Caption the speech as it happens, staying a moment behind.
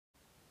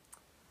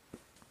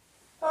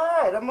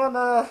Alright, I'm going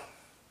to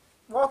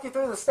walk you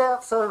through the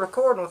steps of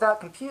recording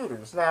without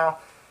computers. Now,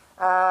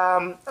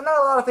 I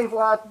know a lot of people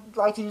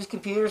like to use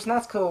computers, and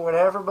that's cool or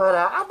whatever, but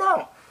I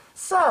don't.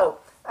 So,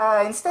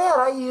 instead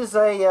I use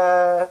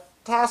a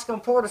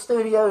Tascam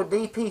Portastudio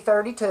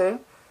DP32,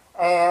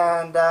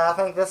 and I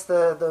think that's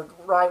the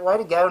right way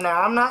to go.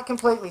 Now, I'm not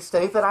completely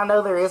stupid. I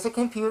know there is a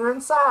computer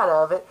inside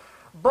of it,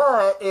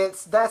 but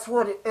that's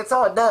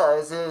all it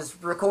does is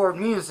record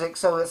music,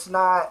 so it's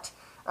not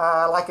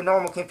like a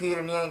normal computer,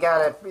 and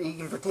you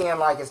can pretend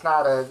like it's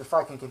not a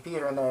fucking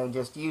computer in there and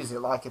just use it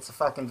like it's a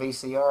fucking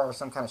VCR or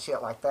some kind of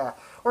shit like that.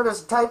 Or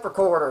just a tape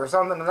recorder or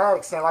something to that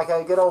extent, like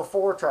a good old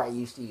 4-track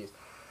used to use.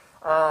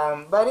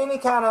 But any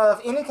kind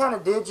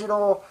of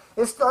digital,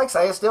 it's like I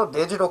say, it's still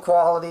digital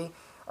quality.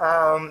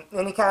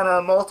 Any kind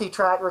of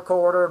multi-track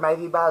recorder,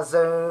 maybe by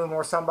Zoom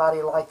or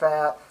somebody like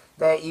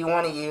that you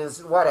want to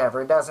use,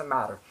 whatever, it doesn't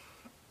matter.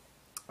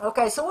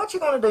 Okay, so what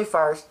you're going to do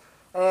first,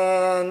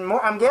 and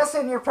I'm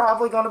guessing you're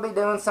probably going to be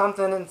doing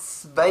something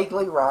that's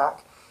vaguely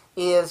rock,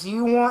 is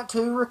you want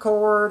to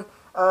record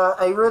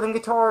a rhythm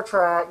guitar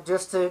track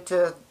just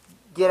to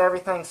get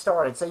everything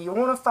started. So you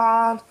want to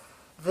find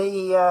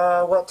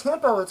the what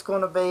tempo it's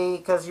going to be,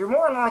 because you're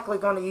more than likely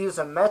going to use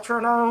a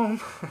metronome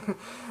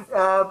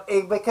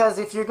because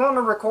if you're going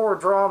to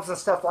record drums and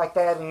stuff like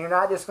that, and you're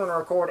not just going to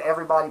record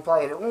everybody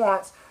play it at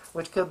once,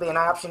 which could be an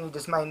option, you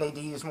just may need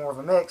to use more of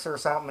a mixer or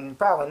something, and you're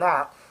probably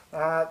not,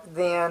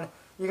 then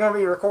you're going to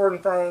be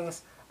recording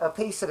things a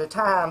piece at a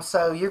time,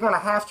 so you're going to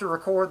have to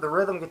record the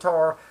rhythm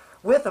guitar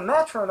with a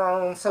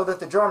metronome so that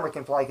the drummer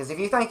can play. Because if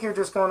you think you're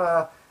just going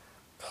to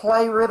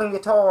play rhythm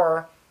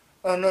guitar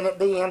and then it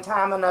be in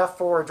time enough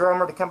for a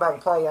drummer to come back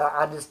and play,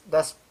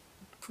 that's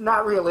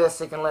not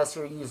realistic unless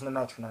you're using a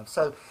metronome.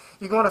 So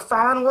you're going to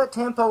find what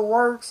tempo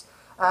works.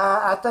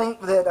 I think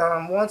that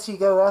once you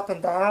go up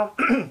and down,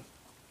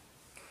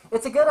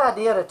 it's a good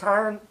idea to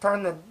turn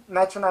the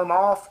metronome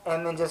off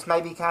and then just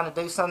maybe kind of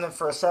do something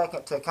for a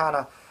second to kind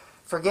of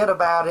forget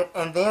about it,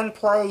 and then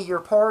play your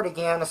part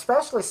again,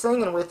 especially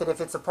singing with it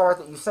if it's a part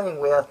that you sing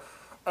with,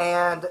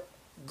 and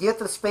get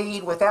the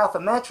speed without the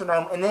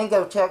metronome, and then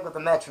go check with the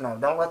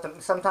metronome. Don't let them,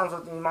 sometimes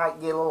you might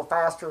get a little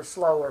faster or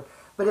slower,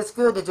 but it's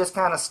good to just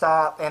kind of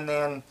stop and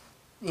then,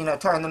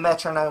 turn the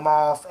metronome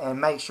off and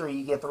make sure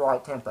you get the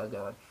right tempo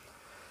going.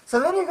 So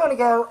then you're going to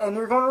go and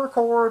you're going to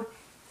record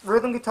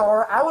rhythm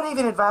guitar. I would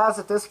even advise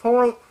at this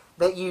point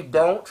that you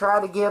don't try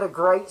to get a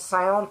great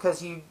sound,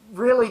 because you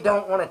really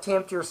don't want to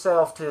tempt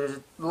yourself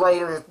to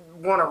later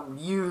want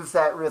to use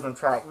that rhythm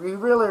track. You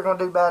really are going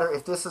to do better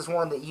if this is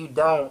one that you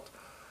don't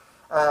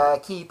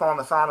keep on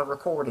the final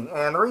recording.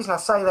 And the reason I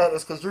say that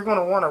is because you're going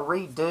to want to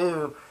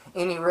redo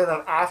any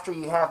rhythm after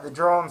you have the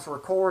drums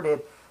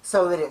recorded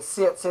so that it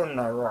sits in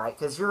there right.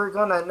 Because you're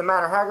going to, no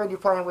matter how good you're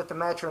playing with the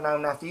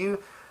metronome, now if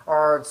you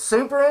are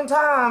super in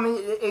time,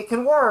 it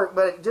can work,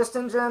 but just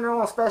in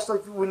general, especially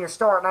when you're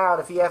starting out,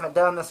 if you haven't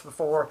done this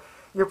before,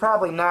 you're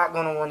probably not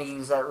going to want to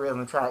use that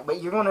rhythm track,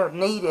 but you're going to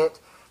need it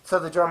so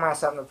the drummer has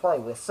something to play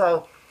with.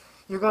 So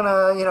you're going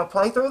to,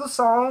 play through the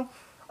song.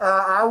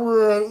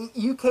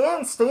 You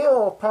can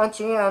still punch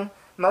in.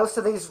 Most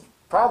of these,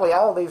 probably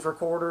all of these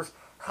recorders,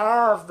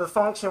 have the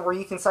function where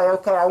you can say,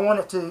 okay, I want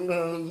it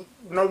to,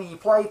 maybe you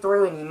play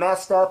through and you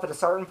messed up at a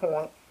certain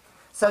point.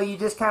 So you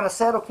just kind of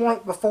set a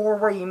point before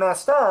where you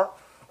messed up,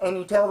 and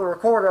you tell the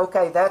recorder,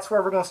 okay, that's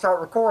where we're going to start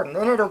recording.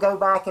 Then it'll go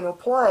back and it'll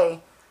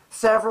play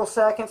several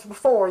seconds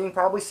before. You can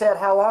probably set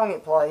how long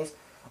it plays,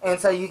 and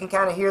so you can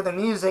kind of hear the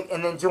music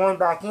and then join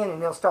back in,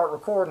 and it'll start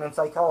recording, and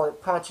so they call it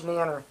punching in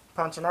or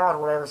punching out or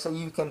whatever, so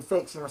you can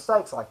fix your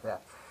mistakes like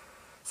that.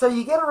 So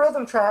you get a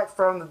rhythm track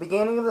from the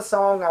beginning of the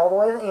song all the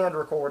way to the end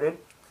recorded.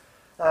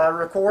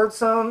 Record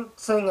some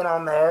singing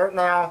on there.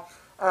 Now,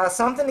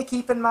 something to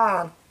keep in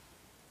mind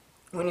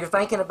when you're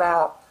thinking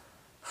about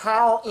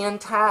how in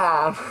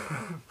time,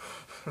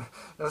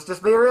 let's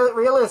just be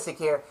realistic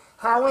here,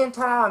 how in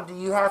time do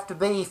you have to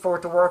be for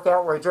it to work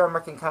out where a drummer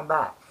can come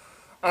back?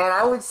 And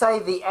I would say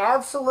the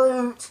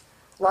absolute,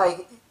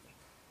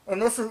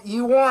 and this is,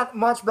 you want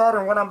much better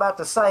than what I'm about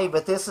to say,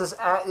 but this is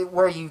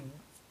where you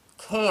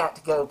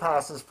can't go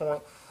past this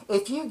point.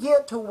 If you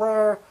get to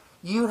where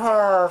you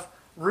have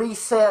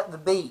reset the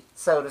beat,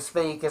 so to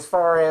speak, as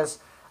far as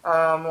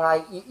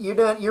you're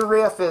doing, your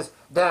riff is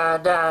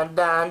dun dun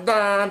dun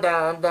dun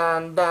dun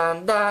dun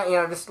dun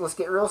dun. Just let's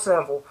get real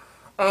simple.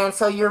 And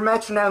so your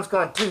metronome's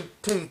going 2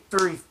 2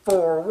 3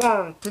 4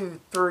 1 2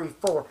 3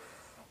 4.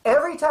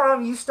 Every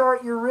time you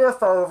start your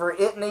riff over,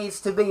 it needs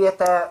to be at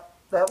that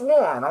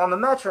 1 on the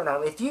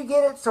metronome. If you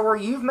get it to where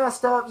you've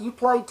messed up, you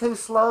played too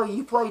slow,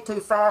 you played too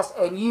fast,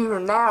 and you are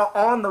now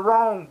on the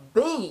wrong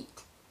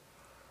beat,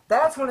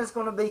 that's when it's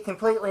going to be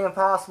completely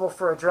impossible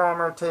for a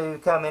drummer to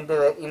come and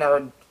do it,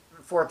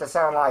 for it to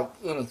sound like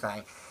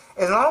anything.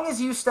 As long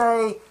as you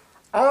stay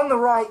on the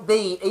right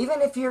beat,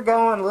 even if you're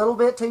going a little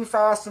bit too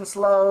fast and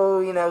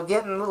slow,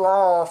 getting a little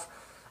off,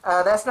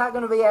 that's not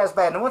going to be as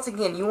bad. And once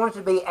again, you want it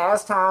to be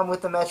as time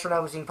with the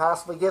metronome as you can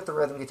possibly get the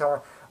rhythm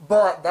guitar.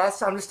 But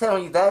I'm just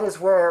telling you, that is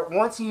where,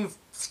 once you've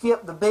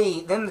skipped the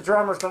beat, then the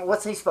drummer's going,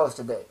 what's he supposed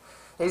to do?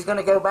 he's going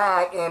to go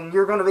back, and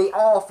you're going to be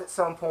off at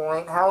some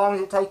point. How long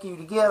does it take you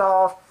to get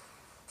off?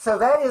 So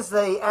that is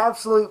the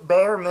absolute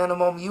bare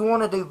minimum. You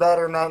want to do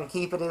better than that and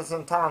keep it as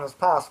in time as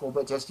possible.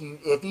 But just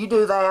if you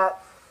do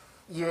that,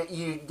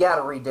 you got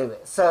to redo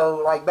it.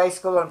 So like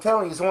basically what I'm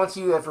telling you is once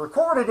you have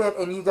recorded it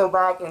and you go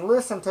back and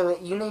listen to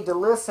it, you need to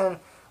listen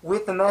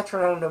with the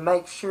metronome to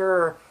make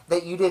sure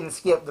that you didn't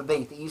skip the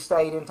beat, that you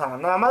stayed in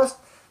time. Now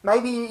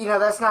maybe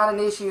that's not an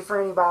issue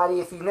for anybody.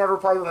 If you've never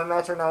played with a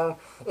metronome,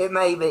 it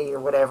may be or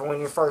whatever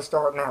when you're first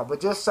starting out. But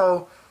just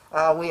so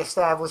we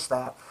establish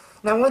that.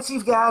 Now, once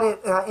you've got it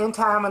in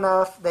time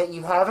enough that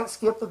you haven't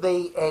skipped the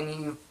beat and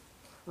you've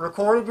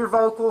recorded your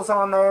vocals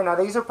on there, now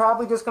these are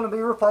probably just going to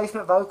be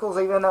replacement vocals,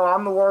 even though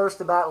I'm the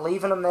worst about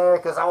leaving them there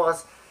because I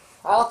was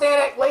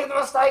authentic, leave the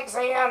mistakes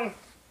in.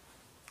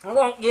 I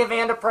won't give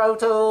in to Pro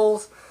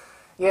Tools,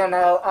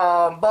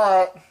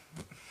 but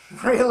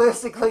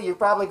realistically, you're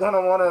probably going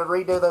to want to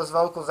redo those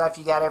vocals after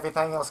you got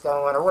everything else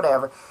going or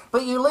whatever.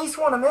 But you at least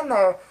want them in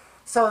there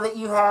so that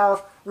you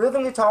have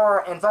rhythm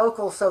guitar and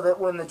vocals so that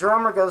when the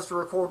drummer goes to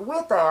record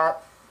with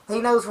that,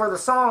 he knows where the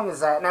song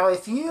is at. Now,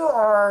 if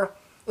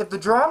the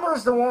drummer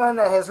is the one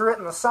that has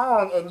written the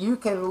song and you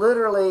can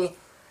literally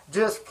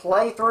just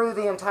play through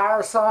the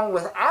entire song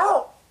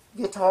without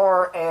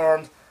guitar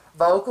and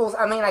vocals,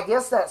 I mean, I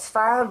guess that's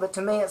fine, but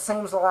to me it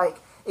seems like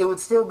it would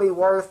still be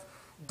worth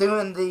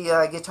doing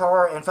the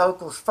guitar and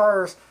vocals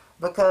first,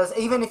 because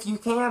even if you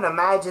can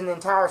imagine the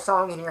entire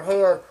song in your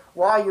head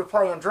while you're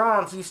playing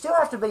drums, you still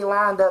have to be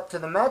lined up to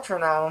the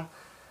metronome.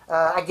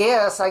 I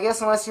guess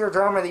unless you're a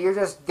drummer that you're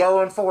just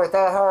going for it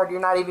that hard, you're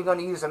not even going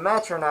to use a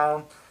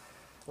metronome,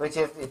 which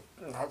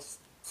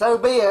so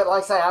be it.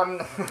 Like I say,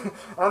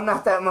 I'm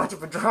not that much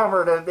of a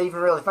drummer to even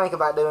really think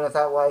about doing it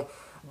that way,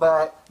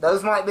 but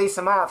those might be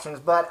some options.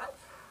 But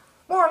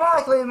more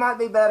likely it might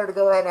be better to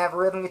go ahead and have a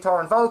rhythm guitar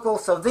and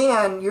vocals, so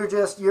then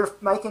you're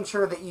making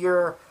sure that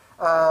you're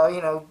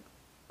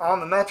on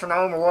the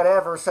metronome or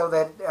whatever, so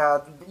that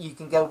you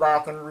can go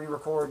back and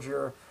re-record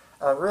your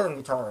rhythm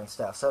guitar and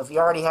stuff. So if you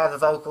already have the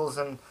vocals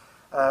and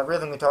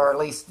rhythm guitar, at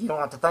least you don't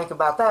have to think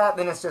about that.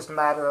 Then it's just a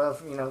matter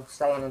of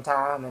staying in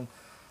time, and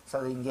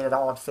so that you can get it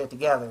all to fit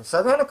together.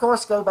 So then of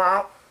course go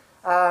back.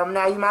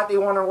 Now you might be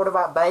wondering, what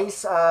about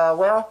bass?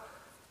 Well,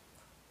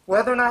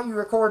 whether or not you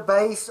record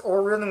bass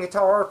or rhythm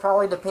guitar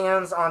probably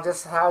depends on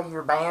just how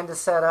your band is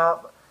set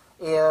up.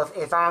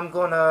 If I'm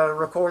going to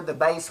record the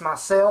bass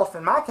myself,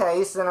 in my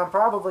case, then I'm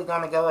probably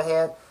going to go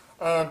ahead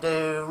and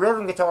do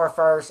rhythm guitar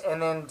first,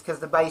 and then because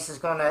the bass is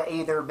going to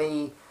either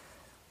be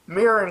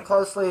mirroring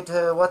closely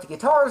to what the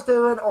guitar is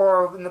doing,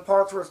 or in the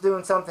parts where it's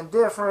doing something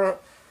different.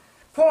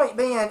 Point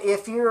being,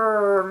 if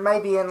you're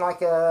maybe in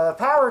like a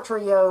power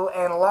trio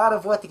and a lot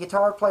of what the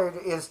guitar player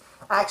is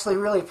actually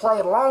really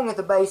playing along with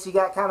the bass, you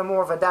got kind of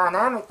more of a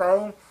dynamic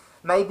thing.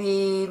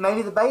 Maybe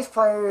the bass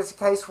player is a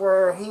case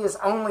where he is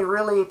only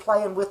really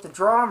playing with the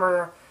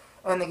drummer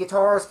and the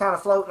guitar is kind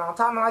of floating on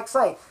top. And like I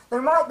say,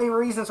 there might be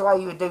reasons why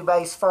you would do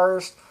bass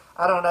first.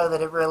 I don't know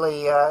that it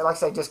really, like I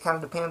say, just kind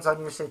of depends on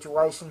your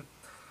situation.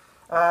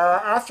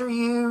 After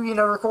you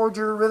record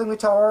your rhythm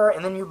guitar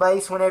and then your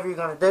bass whenever you're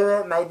going to do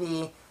it,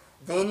 maybe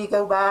then you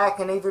go back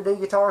and either do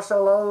guitar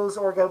solos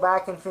or go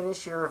back and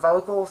finish your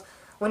vocals.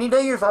 When you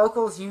do your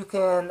vocals, you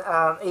can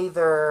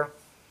either...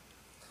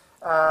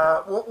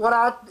 what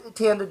I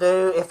tend to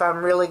do, if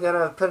I'm really going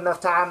to put enough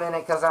time in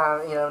it, because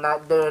I'm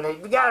not doing it,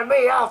 you got to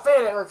be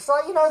authentic. So,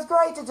 it's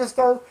great to just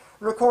go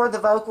record the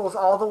vocals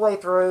all the way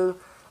through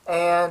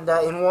and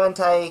in one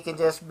take and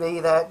just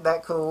be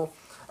that cool.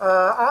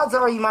 Odds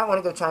are you might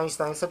want to go change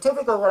things. So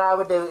typically what I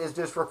would do is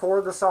just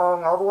record the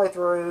song all the way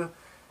through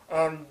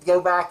and go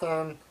back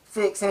and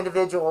fix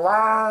individual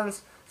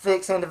lines,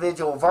 fix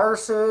individual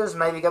verses,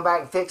 maybe go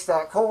back and fix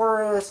that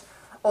chorus.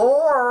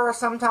 Or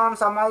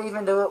sometimes I might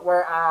even do it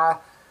where I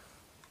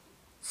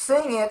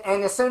sing it,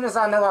 and as soon as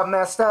I know I've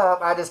messed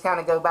up, I just kind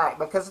of go back.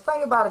 Because the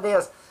thing about it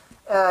is,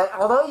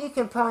 although you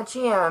can punch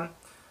in,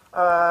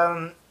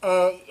 and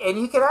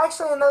you can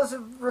actually in those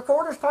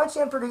recorders punch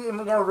in pretty,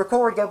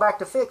 record, go back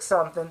to fix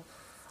something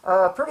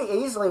pretty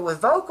easily.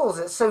 With vocals,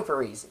 it's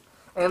super easy.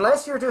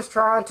 Unless you're just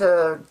trying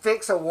to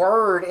fix a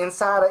word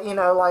inside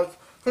of,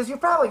 because you're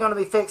probably going to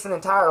be fixing an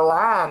entire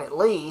line at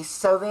least,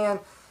 so then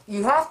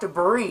you have to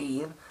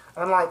breathe.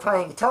 Unlike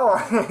playing guitar,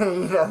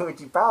 which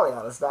you probably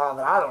ought to stop,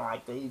 but I don't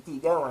like to. You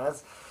keep going.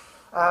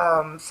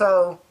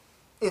 So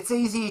it's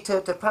easy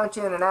to punch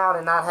in and out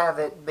and not have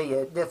it be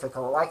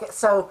difficult.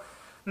 So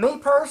me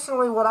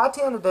personally, what I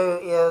tend to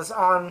do is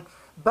on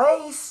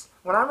bass,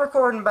 when I'm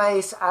recording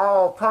bass,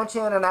 I'll punch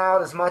in and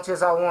out as much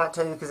as I want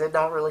to because it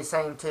don't really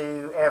seem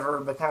to ever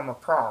become a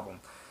problem.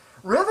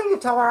 Rhythm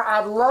guitar,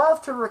 I'd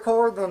love to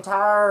record the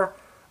entire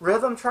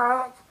rhythm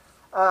track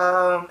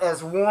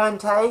as one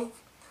take.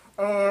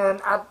 And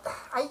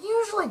I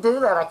usually do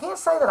that. I can't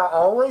say that I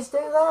always do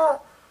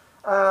that,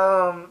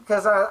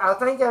 because I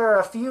think there are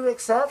a few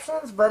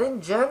exceptions, but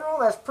in general,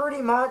 that's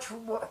pretty much,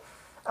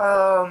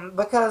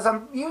 because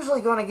I'm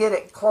usually going to get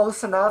it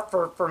close enough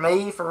for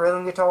me, for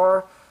rhythm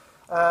guitar,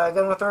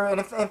 going through. And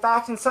in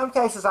fact, in some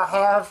cases, I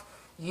have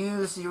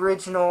used the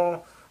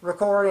original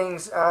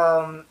recordings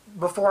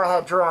before I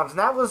had drums. And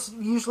that was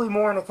usually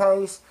more in a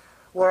case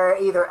where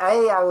either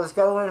A, I was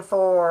going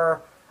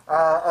for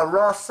a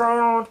rough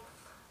sound,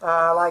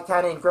 like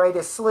kind of in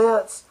greatest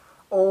slits,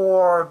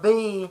 or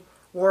B,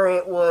 where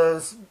it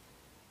was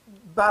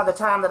by the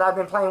time that I'd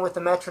been playing with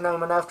the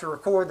metronome enough to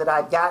record that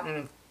I'd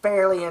gotten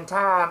fairly in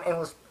time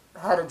and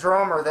had a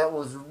drummer that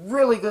was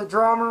really good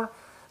drummer.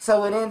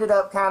 So it ended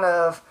up kind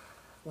of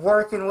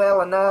working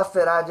well enough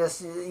that I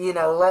just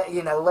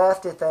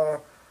left it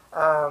there.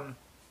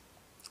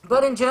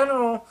 But in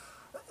general,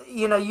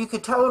 you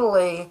could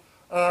totally,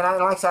 and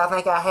like I said, I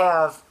think I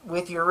have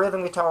with your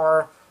rhythm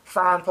guitar,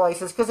 find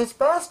places, because it's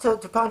best to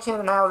punch in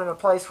and out in a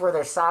place where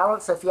there's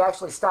silence. So if you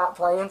actually stop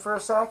playing for a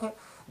second,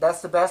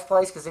 that's the best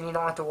place, because then you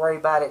don't have to worry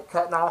about it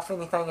cutting off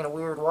anything in a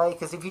weird way.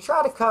 Because if you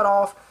try to cut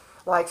off,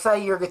 like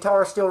say your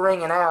guitar is still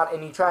ringing out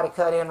and you try to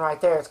cut in right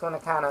there, it's going to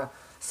kind of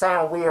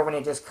sound weird when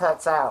it just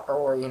cuts out,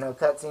 or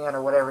cuts in,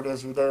 or whatever it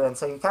is you're doing.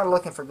 So you're kind of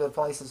looking for good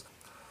places.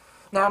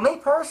 Now me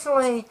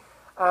personally,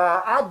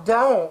 I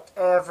don't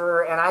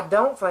ever, and I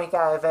don't think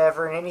I've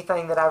ever in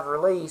anything that I've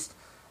released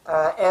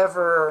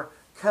ever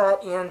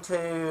cut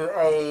into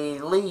a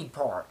lead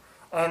part.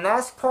 And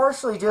that's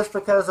partially just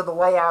because of the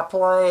way I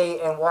play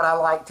and what I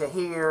like to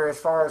hear as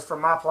far as for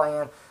my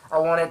playing. I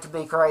want it to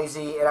be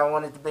crazy and I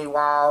want it to be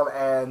wild,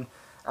 and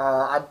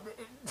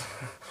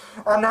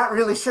I'm not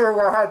really sure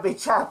where I'd be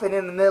chopping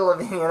in the middle of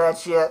any of that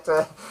shit.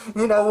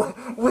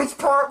 Which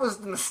part was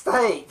the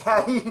mistake?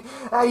 How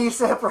you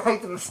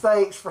separate the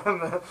mistakes from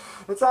the...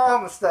 It's all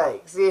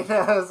mistakes,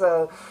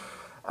 so...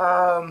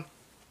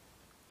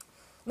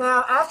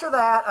 Now, after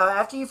that,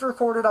 after you've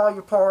recorded all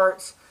your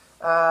parts,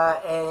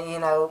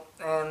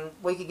 and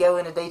we could go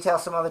into detail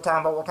some other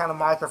time about what kind of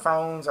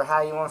microphones or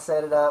how you want to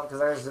set it up, because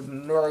there's a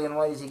million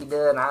ways you can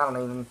do it,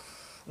 and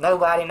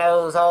nobody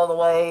knows all the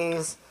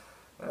ways.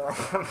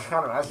 I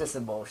don't know, it's just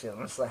some bullshit,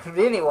 I'm saying. But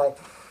anyway,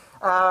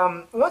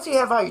 once you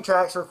have all your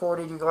tracks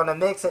recorded, you're going to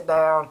mix it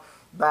down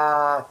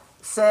by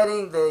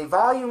setting the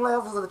volume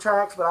levels of the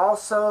tracks, but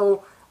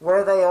also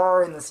where they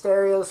are in the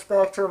stereo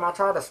spectrum. I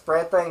try to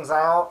spread things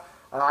out.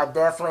 I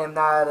definitely am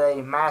not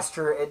a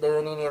master at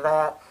doing any of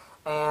that.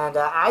 And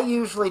I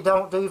usually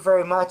don't do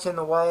very much in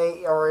the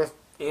way, or if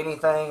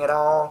anything at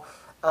all,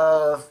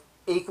 of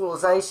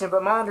equalization.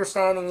 But my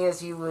understanding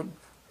is you would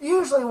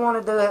usually want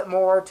to do it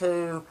more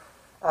to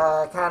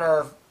kind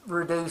of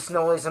reduce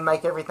noise and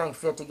make everything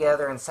fit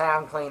together and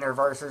sound cleaner,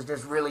 versus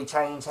just really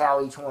change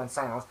how each one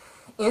sounds.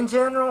 In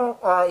general,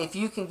 if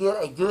you can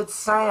get a good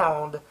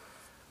sound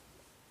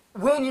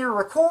when you're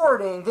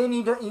recording, then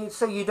you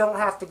don't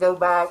have to go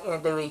back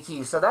and do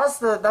EQ. So that's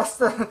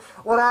the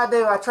what I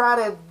do. I try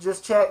to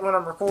just check when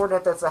I'm recording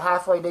it that's a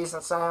halfway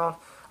decent sound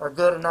or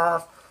good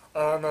enough,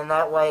 and then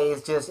that way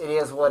it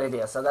is what it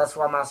is. So that's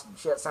why my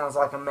shit sounds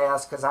like a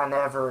mess, because I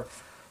never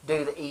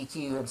do the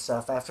EQ and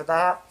stuff. After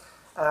that,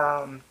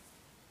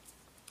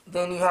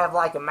 then you have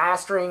like a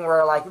mastering,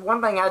 where like one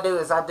thing I do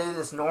is I do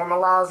this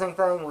normalizing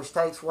thing, which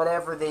takes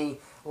whatever the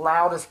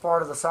loudest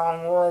part of the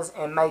song was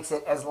and makes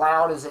it as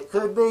loud as it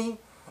could be,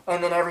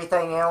 and then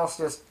everything else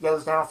just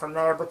goes down from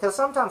there. Because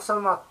sometimes some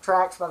of my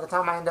tracks, by the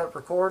time I end up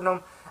recording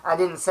them, I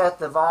didn't set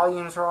the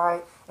volumes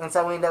right, and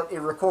so we end up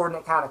recording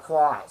it kind of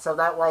quiet. So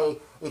that way,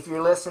 if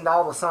you're listening to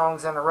all the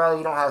songs in a row,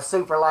 you don't have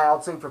super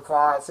loud, super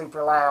quiet,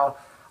 super loud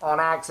on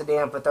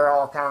accident, but they're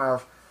all kind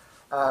of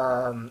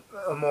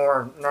a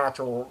more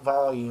natural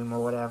volume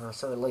or whatever,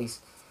 so at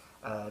least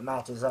it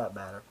matches up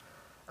better.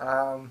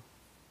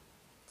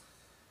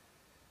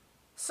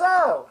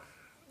 So,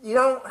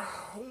 no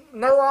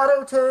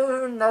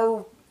auto-tune,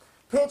 no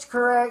pitch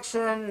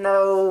correction,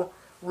 no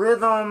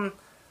rhythm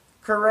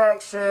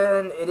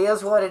correction. It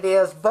is what it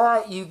is,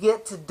 but you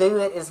get to do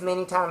it as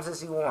many times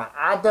as you want.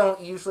 I don't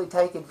usually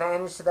take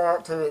advantage of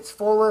that to its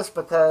fullest,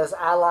 because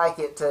I like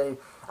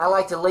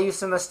to leave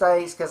some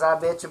mistakes, because I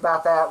bitch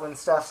about that when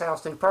stuff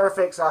sounds too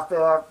perfect, so I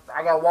feel like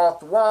I gotta walk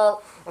the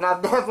walk, and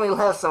I've definitely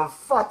left some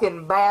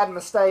fucking bad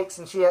mistakes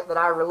and shit that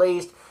I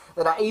released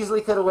that I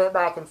easily could have went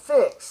back and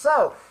fixed.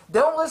 So,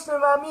 don't listen to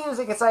my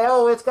music and say,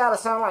 oh, it's gotta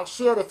sound like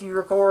shit if you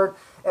record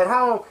at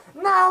home.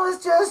 No,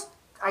 it's just,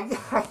 I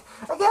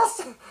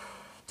guess,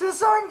 to a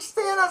certain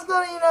extent, I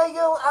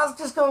was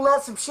just gonna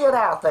let some shit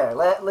out there.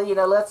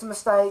 Let some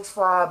mistakes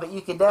fly, but you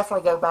can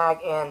definitely go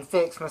back and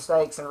fix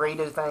mistakes and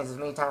redo things as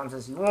many times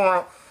as you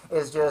want.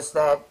 It's just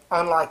that,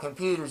 unlike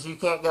computers, you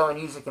can't go and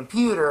use a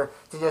computer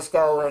to just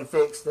go and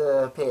fix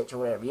the pitch or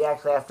whatever. You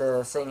actually have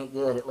to sing it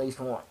good at least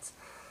once.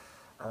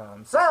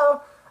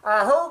 So,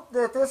 I hope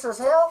that this has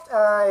helped.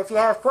 If you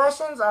have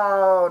questions,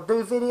 I'll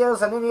do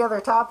videos on any other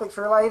topics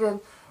related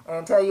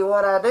and tell you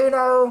what I do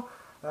know,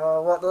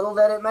 what little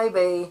that it may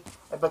be,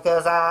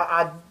 because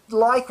I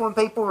like when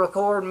people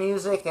record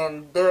music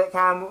and do it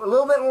kind of a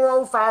little bit more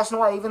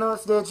old-fashioned way, even though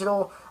it's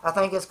digital. I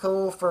think it's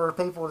cool for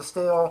people to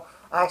still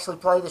actually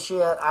play the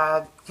shit.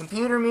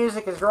 Computer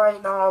music is great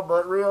and all,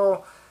 but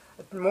real,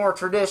 more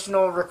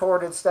traditional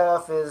recorded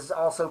stuff is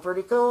also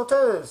pretty cool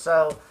too.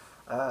 So,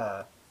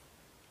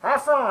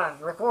 have fun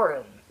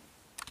recording.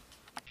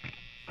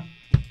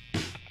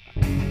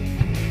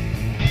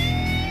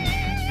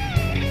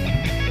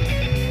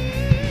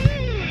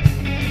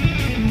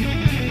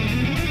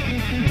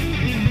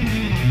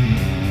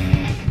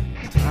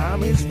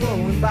 Time is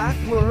flowing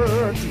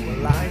backward to a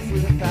life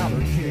without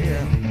a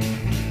care.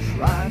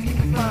 Trying to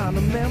find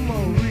a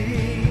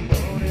memory,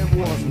 but it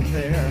wasn't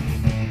there.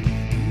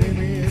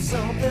 Maybe it's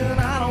something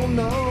I don't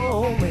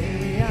know,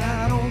 maybe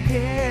I don't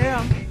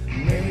care.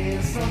 Maybe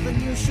it's something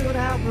you should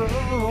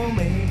outgrow,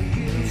 maybe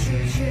you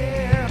should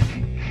share.